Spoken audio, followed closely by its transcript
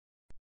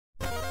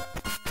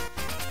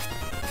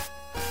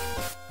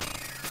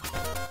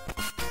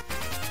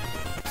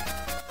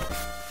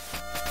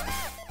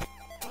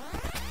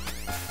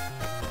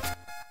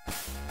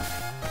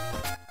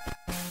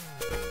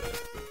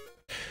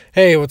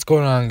Hey, what's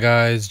going on,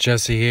 guys?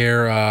 Jesse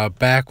here,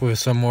 back with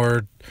some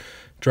more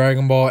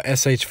Dragon Ball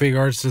SH Fig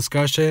Arts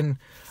discussion.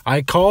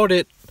 I called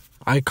it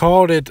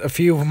a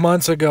few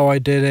months ago. I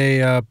did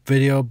a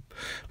video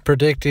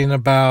predicting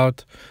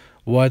about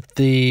what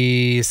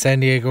the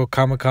San Diego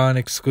Comic-Con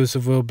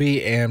exclusive will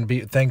be, and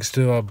thanks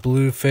to a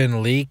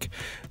Bluefin leak,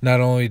 not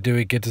only do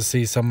we get to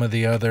see some of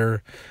the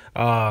other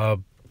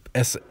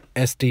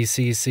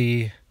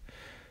SDCC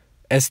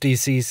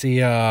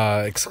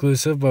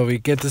exclusive, but we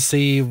get to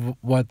see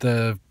what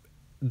the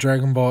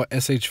Dragon Ball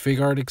SH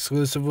Fig Art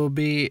exclusive will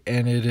be,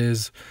 and it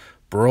is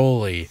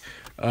Broly.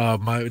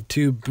 My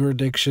two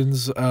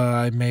predictions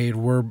I made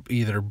were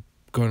either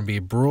going to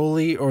be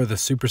Broly or the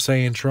Super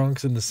Saiyan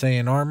Trunks in the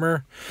Saiyan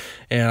armor,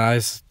 and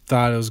I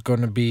thought it was going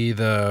to be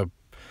a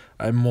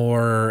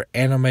more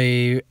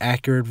anime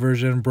accurate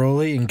version of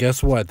Broly. And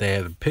guess what? They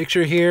have a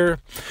picture here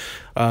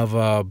of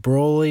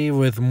Broly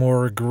with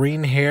more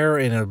green hair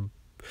and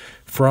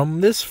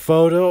from this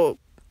photo,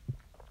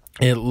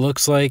 it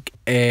looks like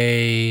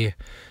a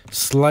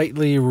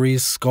slightly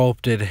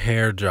resculpted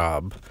hair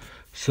job.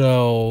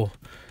 So,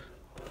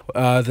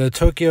 the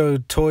Tokyo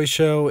Toy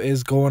Show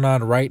is going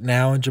on right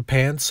now in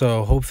Japan,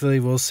 so hopefully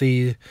we'll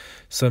see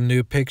some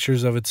new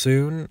pictures of it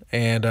soon.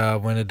 And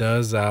when it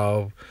does,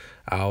 I'll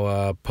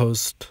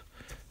post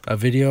a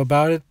video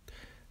about it.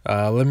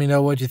 Let me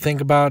know what you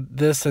think about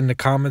this in the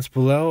comments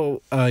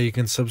below. You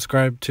can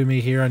subscribe to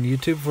me here on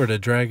YouTube for the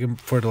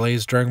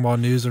latest Dragon Ball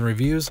news and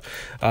reviews.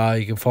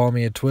 You can follow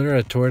me at Twitter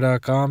at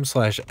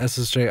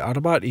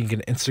twitter.com/SSJAUTOBOT. You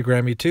can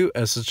Instagram me too,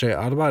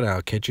 SSJAUTOBOT, and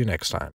I'll catch you next time.